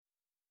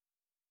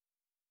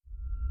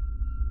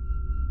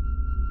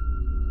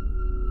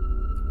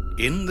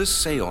In the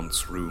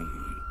Seance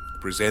Room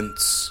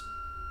presents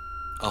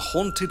A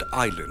Haunted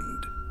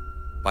Island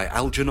by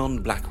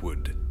Algernon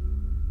Blackwood.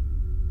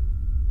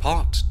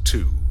 Part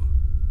 2.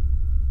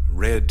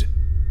 Read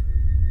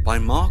by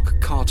Mark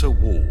Carter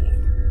Wall.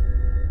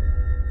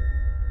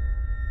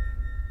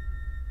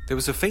 There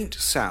was a faint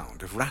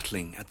sound of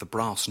rattling at the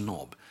brass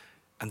knob,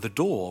 and the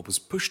door was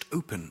pushed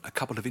open a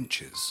couple of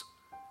inches.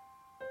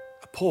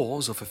 A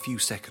pause of a few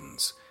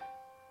seconds,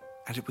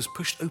 and it was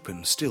pushed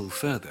open still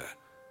further.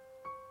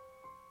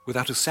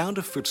 Without a sound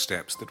of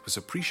footsteps that was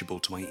appreciable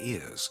to my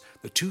ears,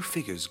 the two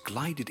figures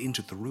glided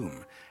into the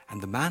room,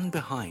 and the man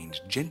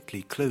behind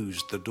gently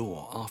closed the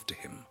door after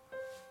him.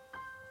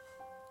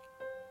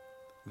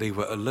 They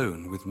were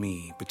alone with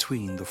me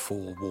between the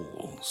four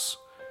walls.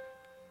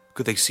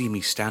 Could they see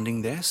me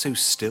standing there so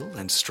still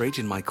and straight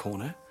in my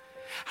corner?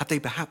 Had they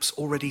perhaps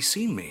already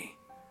seen me?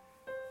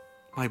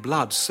 My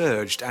blood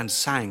surged and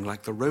sang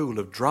like the roll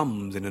of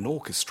drums in an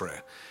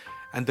orchestra,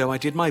 and though I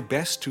did my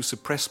best to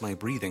suppress my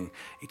breathing,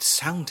 it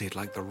sounded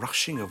like the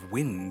rushing of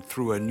wind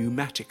through a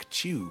pneumatic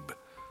tube.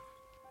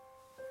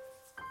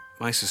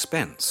 My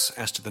suspense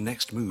as to the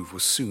next move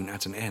was soon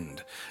at an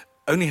end,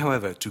 only,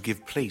 however, to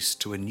give place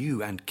to a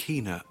new and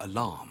keener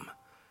alarm.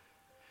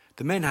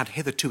 The men had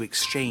hitherto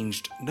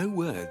exchanged no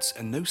words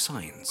and no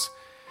signs,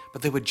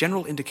 but there were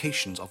general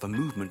indications of a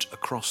movement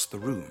across the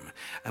room,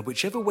 and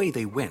whichever way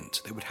they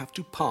went, they would have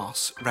to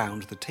pass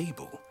round the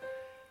table.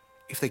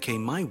 If they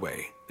came my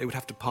way, they would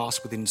have to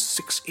pass within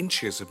 6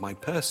 inches of my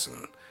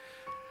person.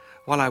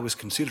 While I was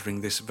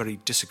considering this very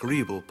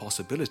disagreeable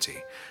possibility,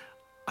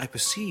 I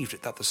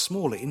perceived that the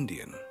smaller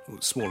Indian,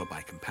 smaller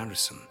by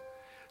comparison,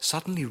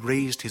 suddenly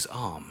raised his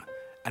arm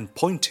and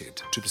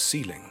pointed to the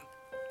ceiling.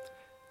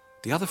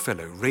 The other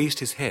fellow raised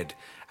his head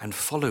and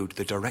followed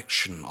the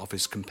direction of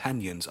his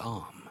companion's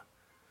arm.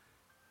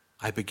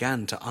 I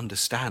began to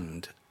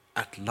understand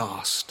at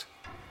last.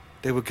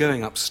 They were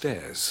going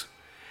upstairs,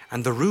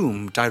 and the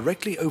room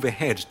directly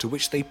overhead to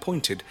which they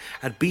pointed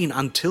had been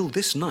until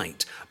this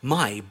night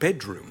my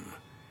bedroom.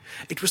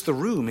 It was the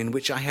room in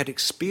which I had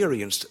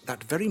experienced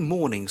that very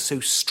morning so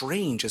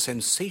strange a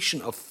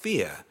sensation of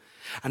fear,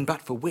 and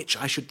but for which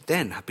I should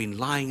then have been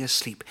lying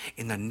asleep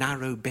in the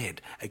narrow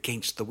bed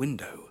against the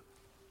window.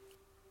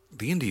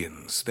 The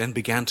Indians then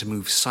began to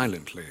move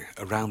silently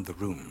around the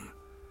room.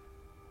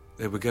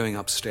 They were going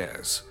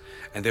upstairs,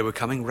 and they were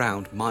coming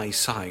round my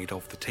side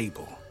of the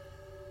table.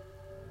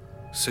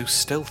 So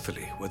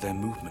stealthily were their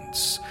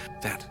movements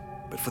that,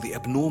 but for the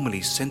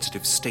abnormally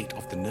sensitive state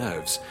of the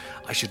nerves,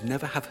 I should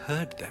never have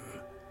heard them.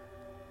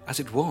 As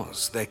it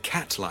was, their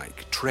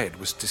cat-like tread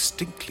was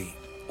distinctly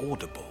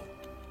audible.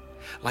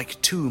 Like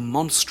two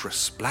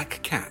monstrous black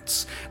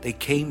cats, they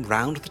came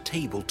round the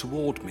table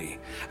toward me,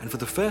 and for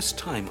the first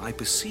time I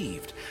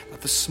perceived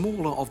that the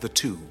smaller of the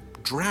two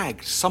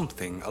dragged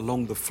something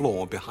along the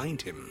floor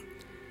behind him.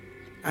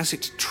 As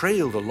it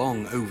trailed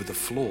along over the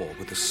floor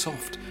with a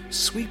soft,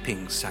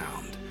 sweeping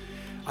sound,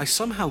 I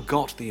somehow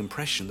got the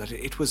impression that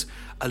it was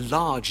a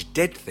large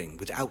dead thing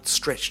with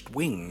outstretched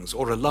wings,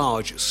 or a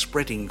large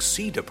spreading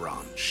cedar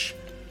branch.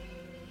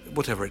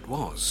 Whatever it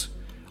was,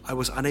 I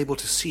was unable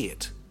to see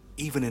it,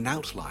 even in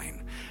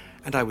outline,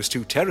 and I was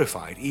too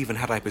terrified, even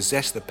had I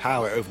possessed the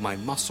power over my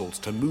muscles,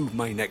 to move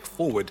my neck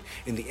forward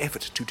in the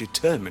effort to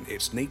determine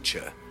its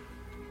nature.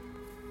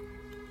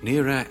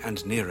 Nearer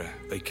and nearer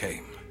they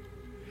came.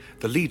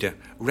 The leader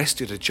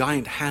rested a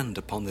giant hand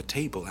upon the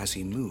table as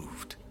he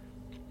moved.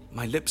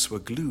 My lips were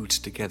glued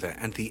together,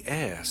 and the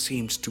air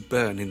seemed to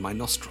burn in my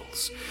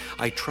nostrils.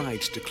 I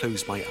tried to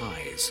close my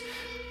eyes,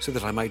 so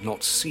that I might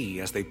not see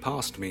as they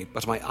passed me,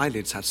 but my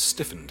eyelids had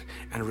stiffened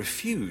and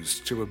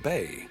refused to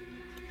obey.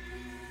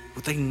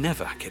 Would they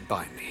never get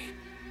by me?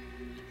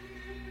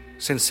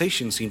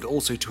 Sensation seemed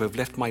also to have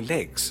left my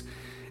legs,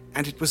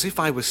 and it was as if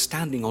I was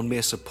standing on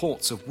mere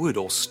supports of wood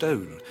or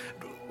stone.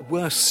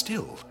 Worse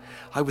still,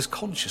 I was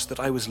conscious that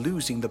I was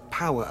losing the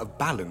power of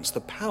balance, the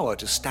power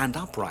to stand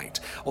upright,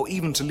 or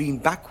even to lean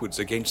backwards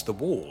against the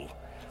wall.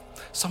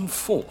 Some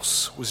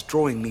force was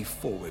drawing me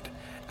forward,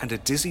 and a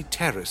dizzy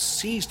terror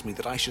seized me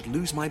that I should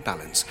lose my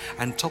balance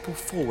and topple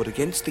forward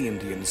against the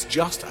Indians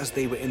just as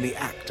they were in the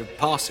act of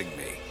passing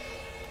me.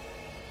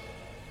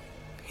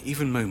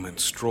 Even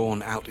moments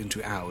drawn out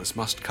into hours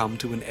must come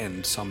to an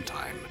end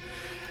sometime,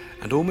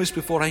 and almost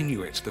before I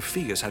knew it, the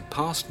figures had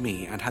passed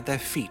me and had their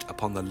feet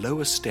upon the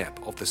lower step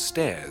of the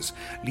stairs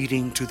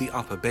leading to the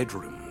upper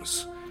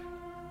bedrooms.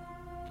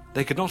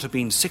 There could not have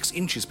been 6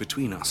 inches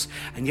between us,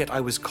 and yet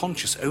I was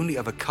conscious only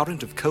of a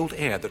current of cold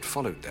air that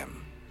followed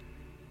them.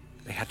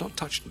 They had not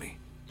touched me,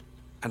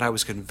 and I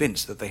was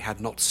convinced that they had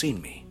not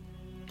seen me.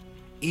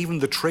 Even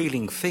the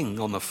trailing thing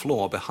on the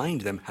floor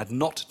behind them had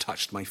not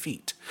touched my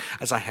feet,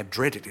 as I had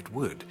dreaded it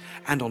would,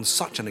 and on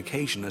such an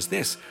occasion as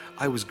this,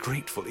 I was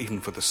grateful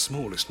even for the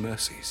smallest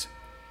mercies.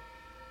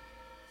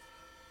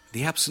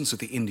 The absence of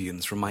the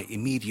Indians from my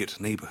immediate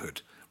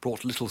neighborhood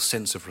brought little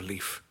sense of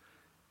relief.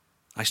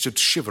 I stood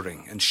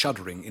shivering and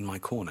shuddering in my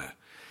corner,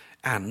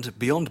 and,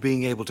 beyond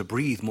being able to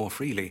breathe more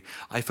freely,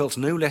 I felt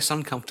no less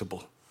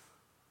uncomfortable.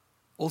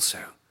 Also,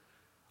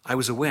 I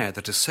was aware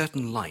that a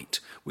certain light,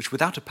 which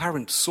without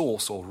apparent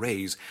source or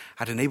rays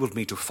had enabled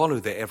me to follow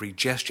their every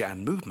gesture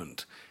and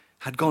movement,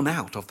 had gone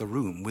out of the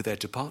room with their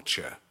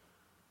departure.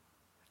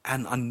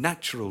 An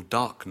unnatural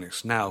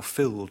darkness now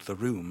filled the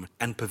room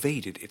and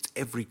pervaded its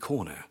every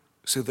corner,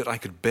 so that I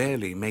could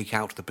barely make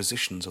out the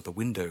positions of the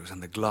windows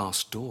and the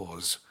glass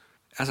doors.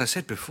 As I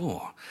said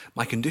before,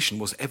 my condition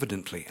was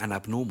evidently an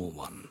abnormal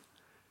one.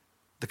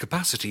 The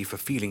capacity for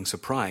feeling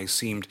surprise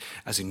seemed,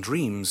 as in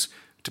dreams,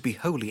 to be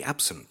wholly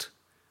absent.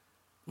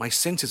 My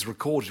senses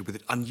recorded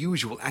with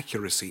unusual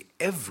accuracy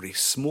every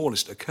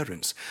smallest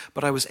occurrence,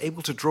 but I was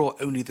able to draw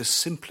only the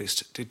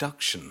simplest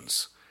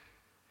deductions.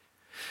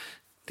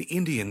 The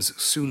Indians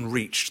soon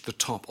reached the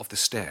top of the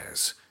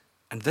stairs,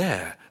 and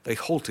there they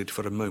halted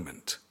for a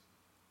moment.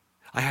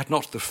 I had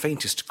not the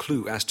faintest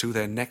clue as to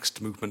their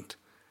next movement.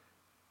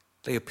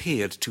 They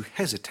appeared to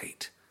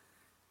hesitate.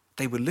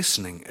 They were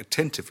listening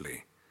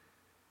attentively.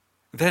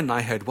 Then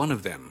I heard one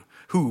of them,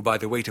 who by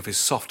the weight of his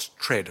soft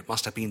tread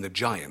must have been the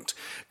giant,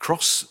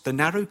 cross the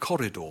narrow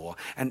corridor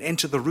and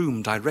enter the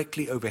room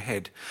directly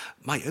overhead,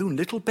 my own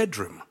little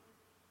bedroom.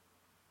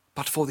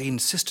 But for the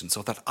insistence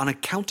of that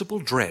unaccountable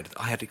dread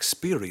I had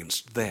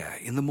experienced there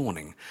in the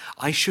morning,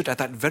 I should at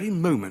that very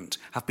moment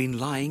have been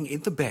lying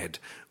in the bed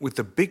with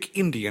the big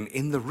Indian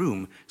in the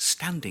room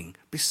standing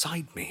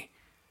beside me.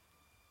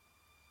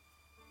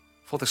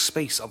 For the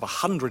space of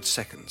 100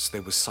 seconds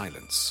there was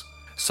silence,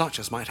 such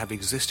as might have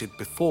existed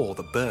before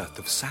the birth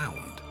of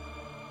sound.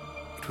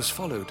 It was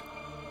followed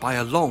by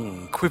a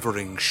long,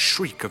 quivering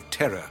shriek of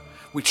terror,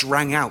 which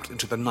rang out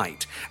into the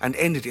night and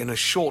ended in a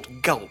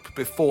short gulp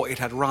before it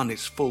had run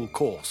its full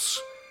course.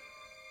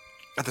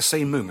 At the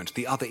same moment,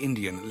 the other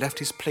Indian left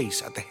his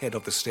place at the head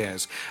of the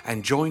stairs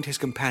and joined his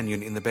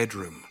companion in the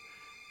bedroom.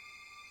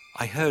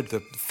 I heard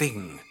the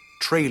thing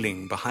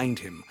trailing behind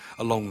him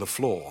along the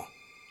floor.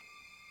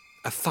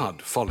 A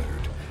thud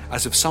followed,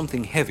 as of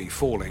something heavy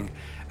falling,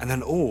 and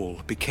then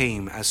all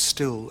became as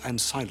still and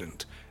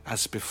silent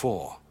as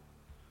before.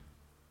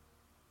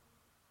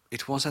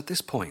 It was at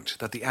this point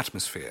that the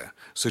atmosphere,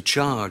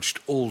 surcharged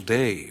all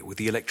day with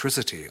the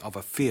electricity of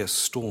a fierce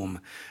storm,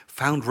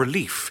 found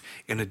relief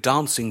in a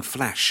dancing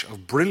flash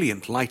of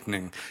brilliant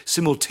lightning,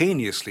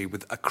 simultaneously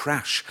with a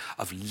crash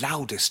of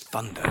loudest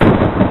thunder.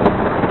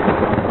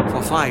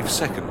 For 5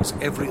 seconds,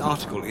 every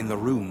article in the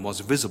room was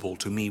visible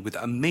to me with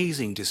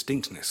amazing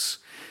distinctness,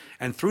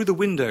 and through the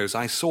windows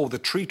I saw the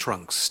tree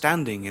trunks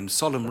standing in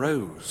solemn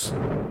rows.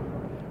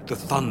 The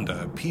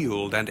thunder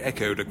pealed and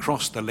echoed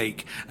across the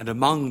lake and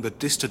among the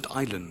distant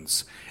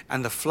islands,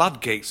 and the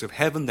floodgates of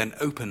heaven then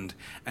opened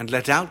and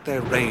let out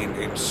their rain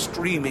in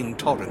streaming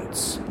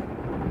torrents.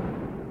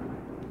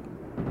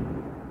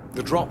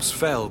 The drops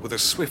fell with a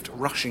swift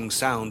rushing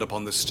sound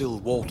upon the still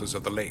waters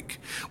of the lake,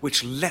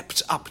 which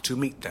leapt up to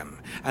meet them,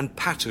 and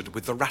pattered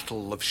with the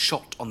rattle of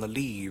shot on the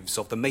leaves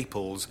of the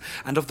maples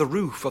and of the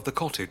roof of the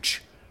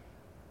cottage.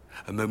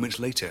 A moment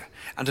later,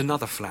 and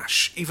another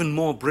flash, even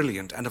more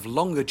brilliant and of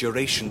longer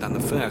duration than the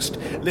first,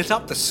 lit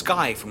up the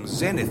sky from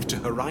zenith to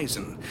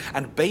horizon,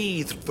 and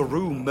bathed the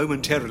room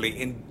momentarily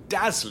in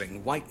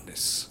dazzling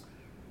whiteness.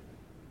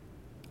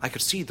 I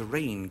could see the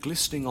rain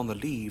glistening on the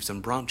leaves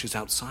and branches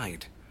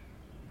outside.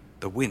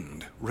 The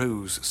wind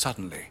rose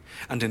suddenly,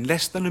 and in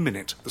less than a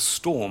minute the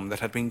storm that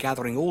had been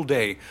gathering all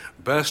day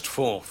burst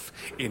forth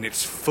in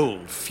its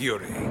full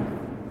fury.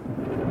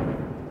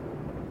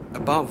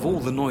 Above all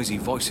the noisy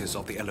voices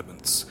of the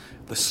elements,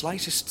 the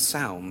slightest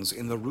sounds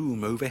in the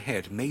room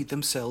overhead made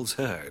themselves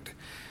heard,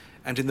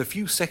 and in the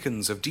few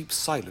seconds of deep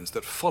silence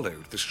that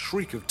followed the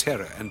shriek of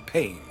terror and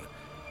pain,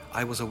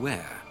 I was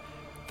aware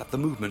that the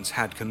movements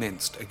had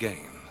commenced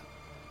again.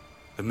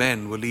 The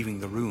men were leaving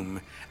the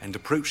room and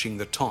approaching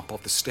the top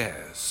of the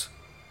stairs.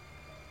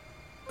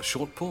 A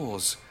short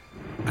pause,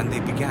 and they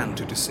began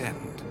to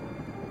descend.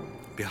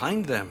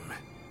 Behind them,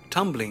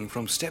 tumbling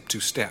from step to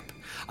step,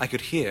 I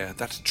could hear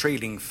that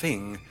trailing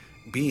thing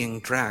being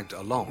dragged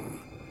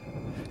along.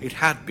 It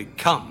had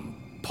become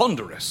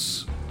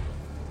ponderous.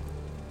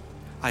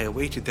 I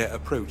awaited their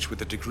approach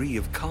with a degree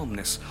of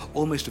calmness,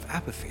 almost of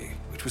apathy,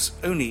 which was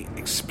only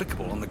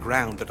explicable on the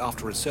ground that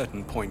after a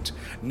certain point,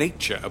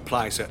 nature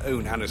applies her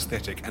own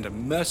anesthetic and a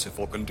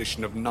merciful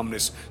condition of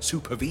numbness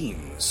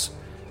supervenes.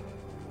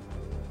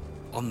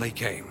 On they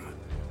came,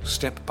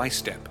 step by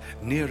step,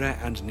 nearer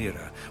and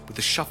nearer, with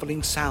the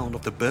shuffling sound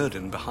of the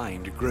burden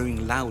behind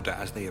growing louder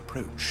as they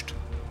approached.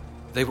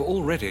 They were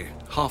already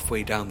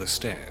halfway down the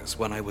stairs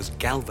when I was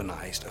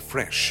galvanized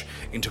afresh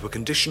into a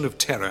condition of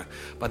terror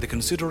by the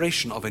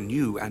consideration of a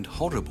new and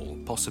horrible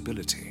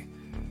possibility.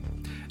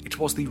 It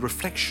was the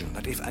reflection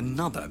that if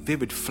another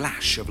vivid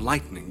flash of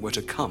lightning were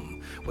to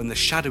come when the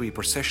shadowy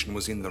procession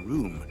was in the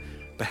room,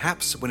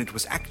 perhaps when it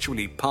was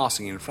actually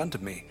passing in front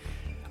of me,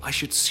 I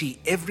should see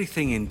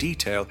everything in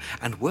detail,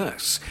 and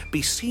worse,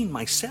 be seen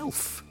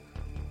myself.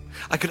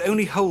 I could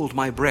only hold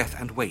my breath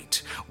and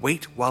wait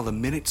while the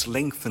minutes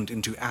lengthened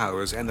into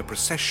hours and the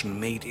procession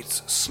made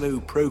its slow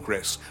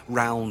progress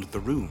round the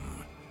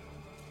room.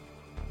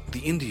 The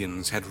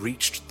Indians had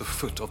reached the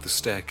foot of the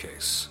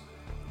staircase.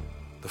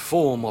 The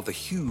form of the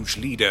huge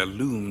leader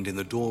loomed in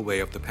the doorway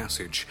of the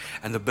passage,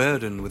 and the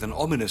burden, with an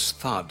ominous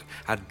thud,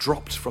 had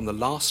dropped from the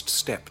last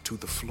step to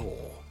the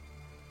floor.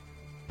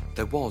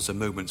 There was a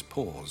moment's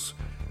pause,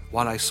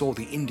 while I saw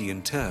the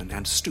Indian turn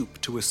and stoop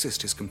to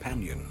assist his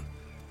companion.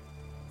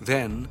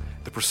 Then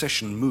the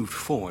procession moved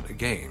forward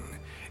again,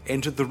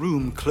 entered the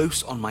room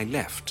close on my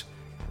left,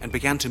 and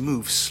began to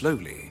move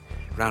slowly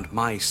round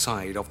my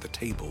side of the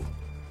table.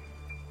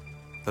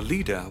 The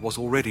leader was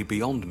already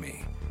beyond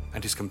me,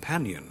 and his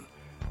companion,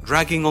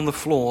 dragging on the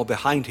floor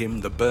behind him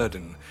the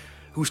burden,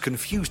 whose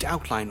confused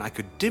outline I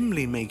could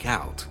dimly make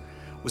out,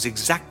 was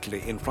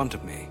exactly in front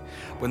of me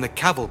when the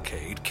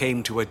cavalcade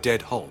came to a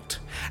dead halt.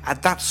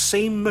 At that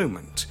same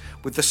moment,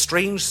 with the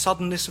strange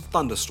suddenness of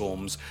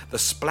thunderstorms, the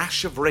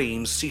splash of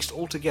rain ceased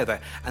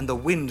altogether, and the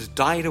wind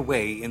died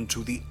away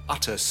into the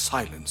utter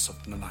silence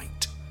of the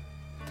night.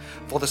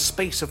 For the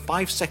space of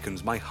 5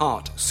 seconds my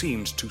heart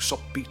seemed to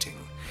stop beating,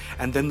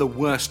 and then the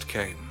worst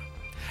came.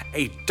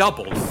 A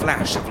double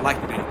flash of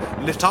lightning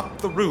lit up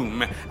the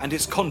room and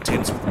its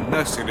contents with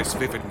merciless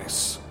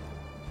vividness.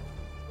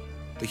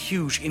 The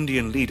huge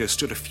Indian leader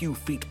stood a few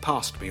feet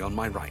past me on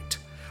my right.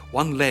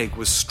 One leg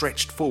was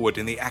stretched forward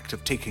in the act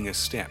of taking a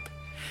step.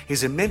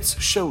 His immense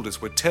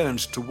shoulders were turned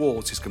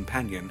towards his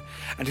companion,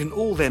 and in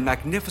all their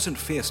magnificent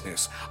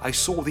fierceness I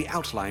saw the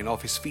outline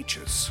of his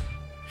features.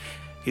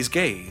 His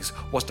gaze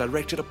was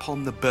directed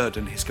upon the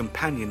burden his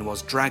companion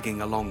was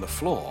dragging along the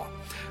floor,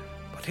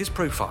 but his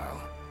profile,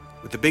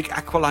 with the big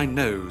aquiline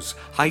nose,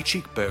 high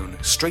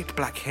cheekbone, straight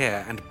black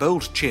hair, and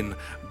bold chin,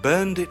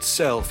 burned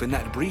itself in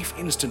that brief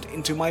instant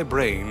into my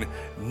brain,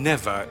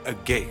 never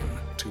again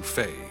to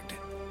fade.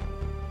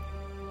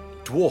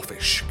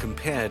 Dwarfish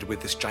compared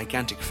with this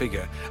gigantic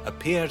figure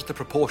appeared the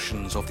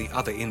proportions of the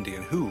other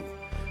Indian who,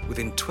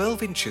 within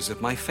 12 inches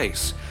of my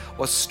face,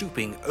 was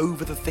stooping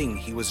over the thing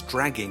he was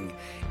dragging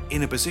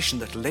in a position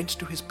that lent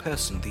to his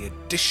person the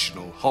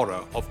additional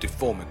horror of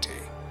deformity.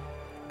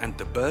 And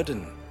the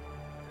burden,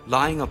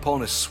 lying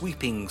upon a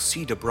sweeping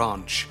cedar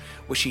branch,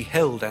 which he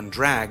held and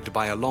dragged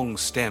by a long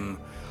stem,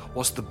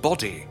 was the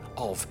body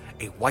of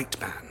a white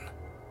man.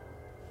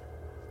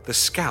 The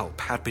scalp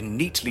had been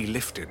neatly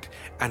lifted,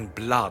 and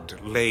blood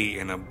lay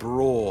in a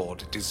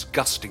broad,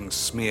 disgusting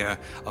smear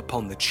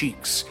upon the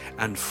cheeks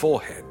and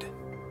forehead.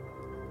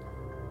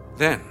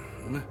 Then,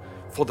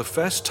 for the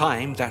first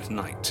time that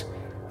night,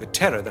 the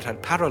terror that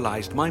had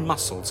paralyzed my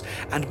muscles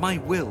and my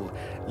will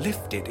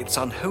lifted its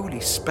unholy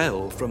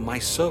spell from my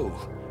soul.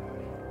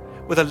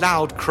 With a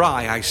loud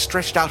cry, I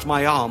stretched out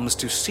my arms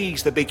to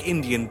seize the big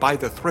Indian by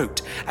the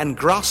throat, and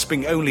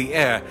grasping only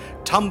air,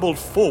 tumbled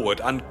forward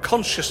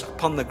unconscious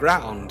upon the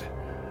ground.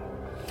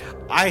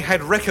 I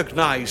had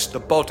recognized the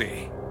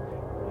body,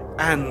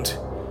 and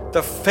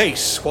the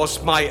face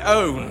was my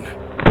own.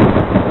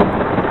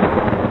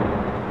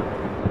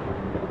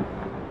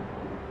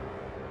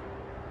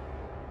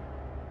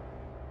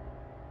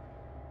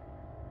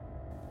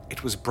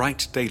 It was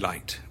bright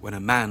daylight when a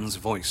man's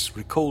voice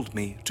recalled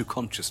me to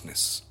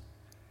consciousness.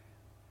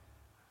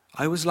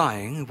 I was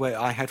lying where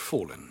I had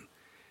fallen,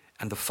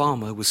 and the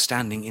farmer was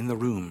standing in the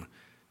room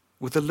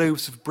with the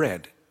loaves of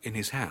bread in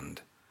his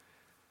hand.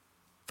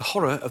 The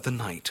horror of the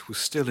night was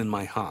still in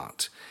my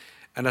heart,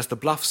 and as the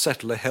bluff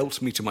settler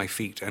helped me to my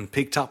feet and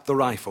picked up the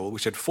rifle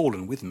which had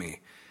fallen with me,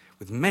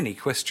 with many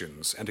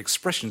questions and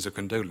expressions of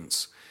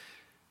condolence,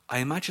 I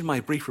imagine my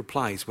brief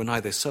replies were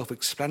neither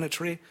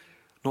self-explanatory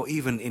nor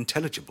even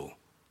intelligible.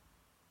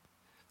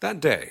 That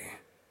day,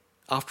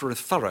 after a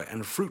thorough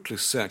and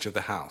fruitless search of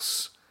the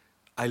house,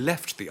 I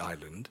left the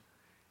island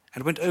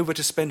and went over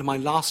to spend my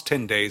last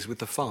 10 days with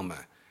the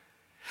farmer.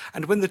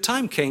 And when the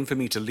time came for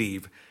me to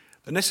leave,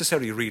 the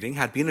necessary reading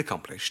had been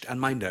accomplished and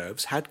my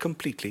nerves had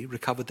completely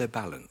recovered their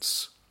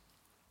balance.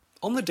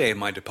 On the day of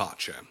my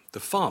departure, the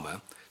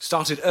farmer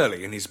started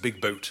early in his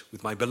big boat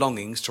with my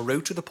belongings to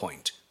row to the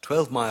point,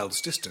 12 miles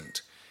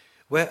distant,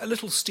 where a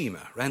little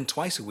steamer ran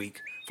twice a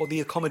week for the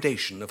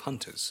accommodation of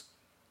hunters.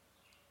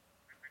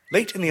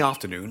 Late in the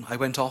afternoon, I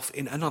went off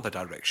in another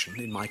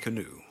direction in my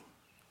canoe,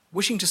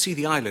 wishing to see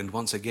the island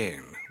once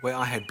again, where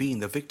I had been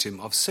the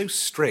victim of so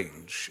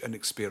strange an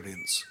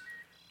experience.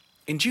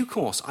 In due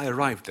course, I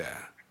arrived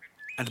there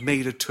and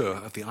made a tour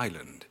of the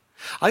island.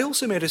 I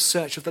also made a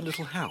search of the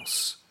little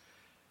house,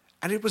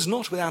 and it was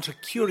not without a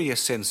curious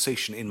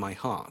sensation in my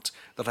heart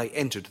that I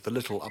entered the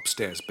little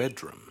upstairs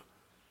bedroom.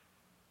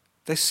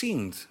 There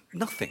seemed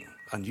nothing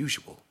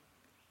unusual.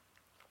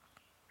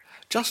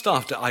 Just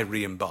after I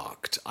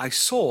re-embarked, I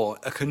saw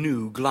a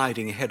canoe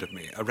gliding ahead of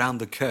me around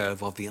the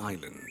curve of the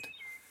island.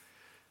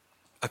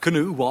 A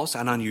canoe was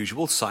an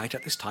unusual sight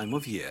at this time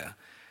of year,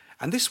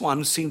 and this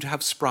one seemed to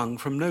have sprung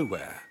from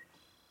nowhere.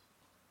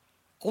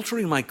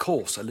 Altering my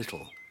course a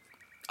little,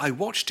 I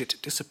watched it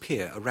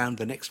disappear around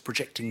the next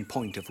projecting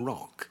point of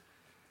rock.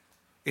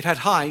 It had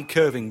high,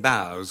 curving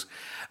bows,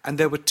 and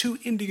there were 2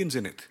 Indians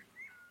in it.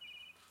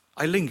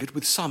 I lingered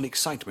with some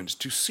excitement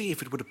to see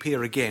if it would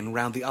appear again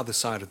round the other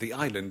side of the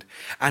island,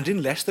 and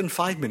in less than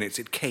 5 minutes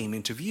it came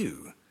into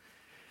view.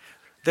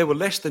 There were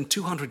less than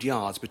 200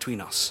 yards between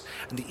us,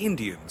 and the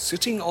Indians,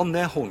 sitting on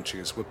their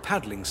haunches, were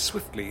paddling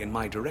swiftly in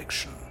my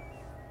direction.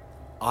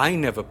 I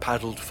never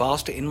paddled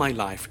faster in my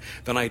life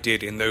than I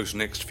did in those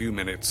next few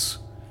minutes.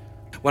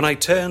 When I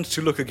turned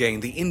to look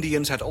again, the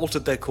Indians had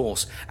altered their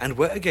course and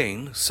were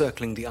again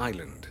circling the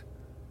island.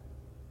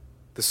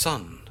 The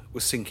sun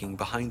was sinking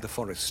behind the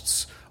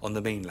forests on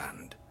the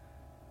mainland,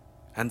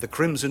 and the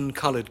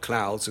crimson-coloured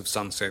clouds of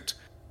sunset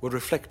were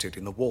reflected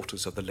in the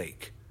waters of the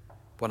lake,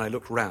 when I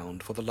looked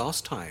round for the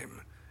last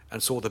time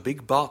and saw the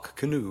big bark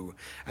canoe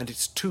and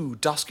its 2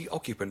 dusky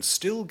occupants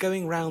still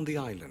going round the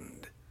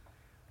island.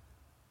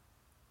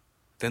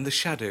 Then the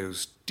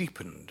shadows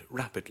deepened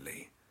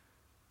rapidly.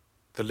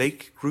 The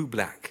lake grew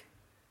black,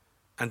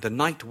 and the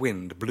night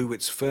wind blew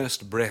its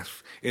first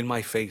breath in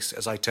my face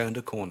as I turned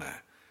a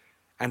corner,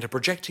 and a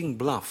projecting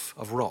bluff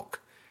of rock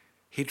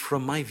hid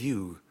from my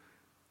view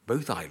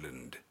both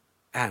island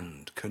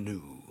and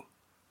canoe.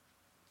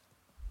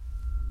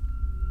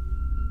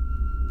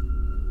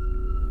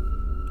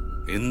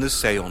 In the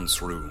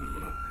Seance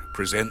Room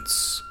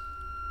presents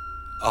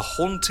A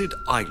Haunted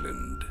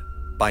Island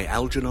by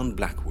Algernon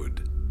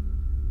Blackwood.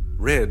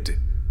 Read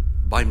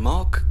by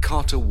Mark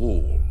Carter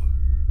Wall.